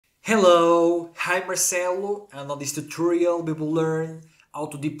Hello, I'm Marcelo, and on this tutorial we will learn how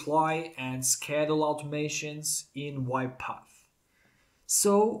to deploy and schedule automations in UiPath.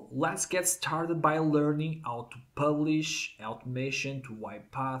 So let's get started by learning how to publish automation to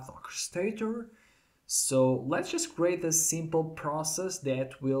UiPath Orchestrator. So let's just create a simple process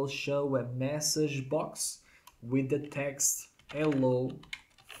that will show a message box with the text "Hello"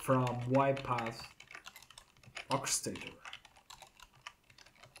 from UiPath Orchestrator.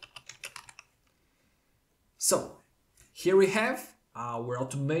 So here we have our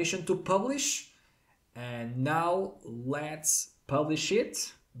automation to publish, and now let's publish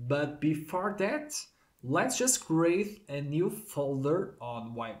it. But before that, let's just create a new folder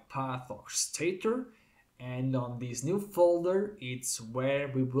on UiPath Orchestrator, and on this new folder it's where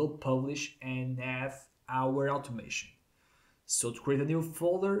we will publish and add our automation. So to create a new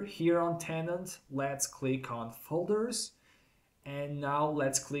folder, here on tenant, let's click on folders, and now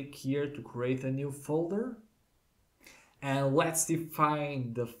let's click here to create a new folder. And let's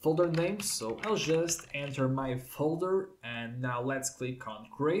define the folder name. So I'll just enter my folder, and now let's click on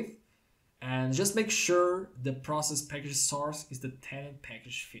create, and just make sure the process package source is the tenant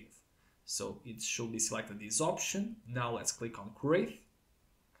package feed. So it should be selected this option. Now let's click on create.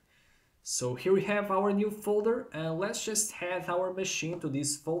 So here we have our new folder, and let's just add our machine to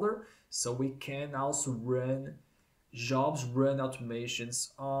this folder so we can also run jobs, run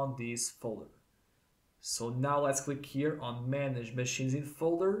automations on this folder. So now let's click here on manage machines in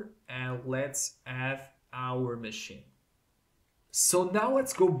folder, and let's add our machine. So now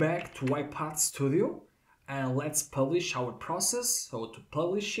let's go back to UiPath Studio and let's publish our process. So to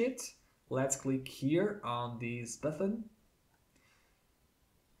publish it, let's click here on this button.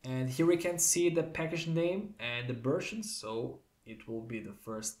 And here we can see the package name and the version. So it will be the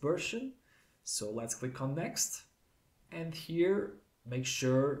first version. So let's click on next. And here, make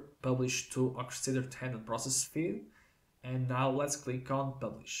sure publish to Orchestrator tenant process feed, and now let's click on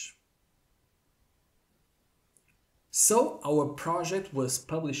publish. So our project was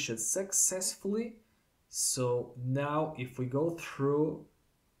published successfully. So now if we go through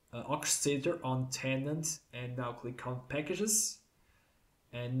Orchestrator on tenant and now click on packages,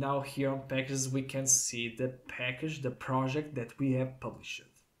 and now here on packages we can see the package, the project that we have published.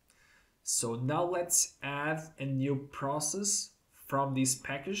 So now let's add a new process from this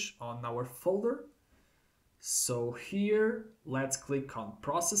package on our folder. So here let's click on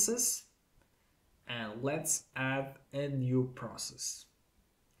processes, and let's add a new process.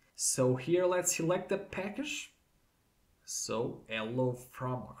 So here let's select the package. So hello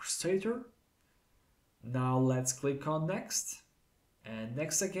from Orchestrator. Now let's click on next, and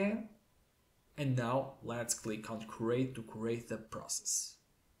next again, and now let's click on create to create the process.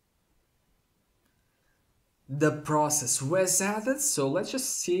 The process was added, so let's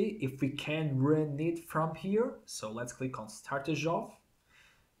just see if we can run it from here. So let's click on start a job,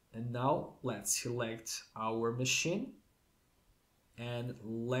 and now let's select our machine, and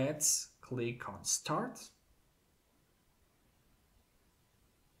let's click on start.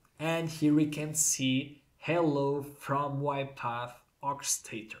 And here we can see hello from UiPath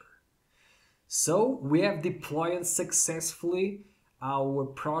Orchestrator. So we have deployed successfully our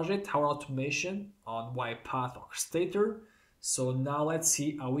project, our automation on UiPath Orchestrator. So now let's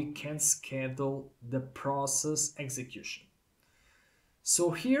see how we can schedule the process execution. So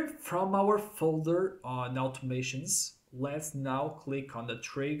here from our folder on automations, let's now click on the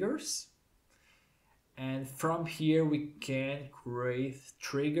triggers. And from here we can create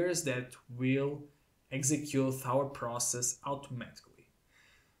triggers that will execute our process automatically.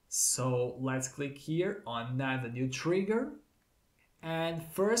 So let's click here on add a new trigger. And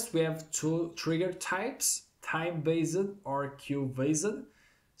first we have two trigger types, time-based or queue-based.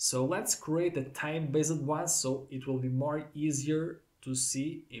 So let's create a time-based one so it will be more easier to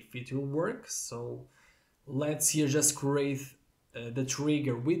see if it will work. So let's here just create the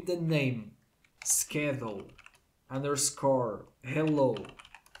trigger with the name schedule underscore hello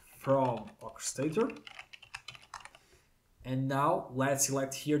from Orchestrator. And now let's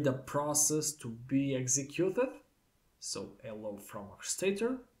select here the process to be executed. So hello from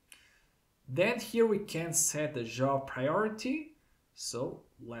Orchestrator. Then here we can set the job priority. So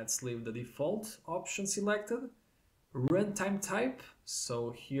let's leave the default option selected. Runtime type. So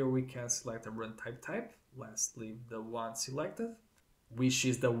here we can select a runtime type. Let's leave the one selected, which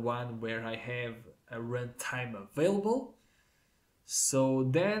is the one where I have a runtime available. So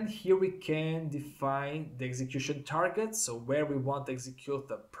then here we can define the execution target. So where we want to execute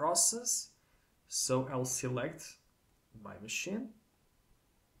the process. So I'll select my machine.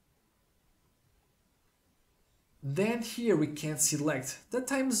 Then here we can select the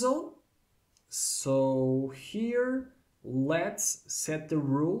time zone. So here let's set the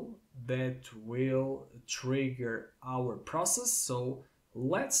rule that will trigger our process. So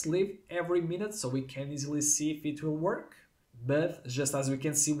let's leave every minute so we can easily see if it will work. But just as we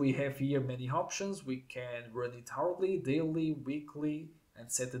can see, we have here many options. We can run it hourly, daily, weekly,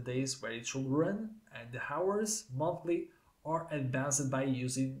 and set the days where it should run, and the hours, monthly, or advanced by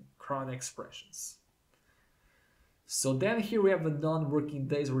using cron expressions. So then here we have a non-working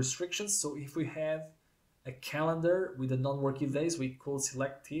days restrictions. So if we have a calendar with the non-working days, we could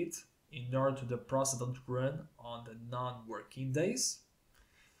select it in order to the process don't run on the non-working days.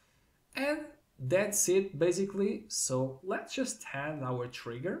 And that's it basically. So let's just add our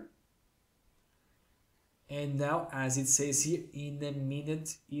trigger. And now, as it says here, in a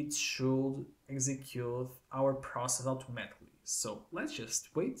minute it should execute our process automatically. So let's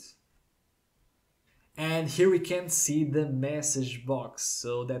just wait. And here we can see the message box.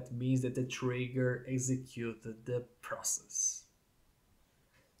 So that means that the trigger executed the process.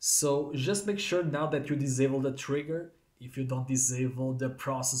 So just make sure now that you disable the trigger. If you don't disable, the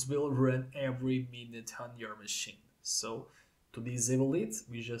process will run every minute on your machine. So to disable it,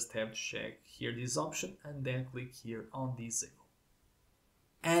 we just have to check here this option and then click here on disable.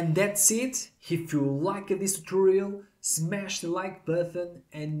 And that's it. If you liked this tutorial, smash the like button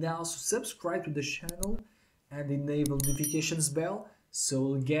and also subscribe to the channel and enable notifications bell so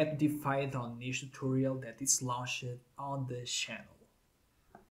you'll get notified on each tutorial that is launched on the channel.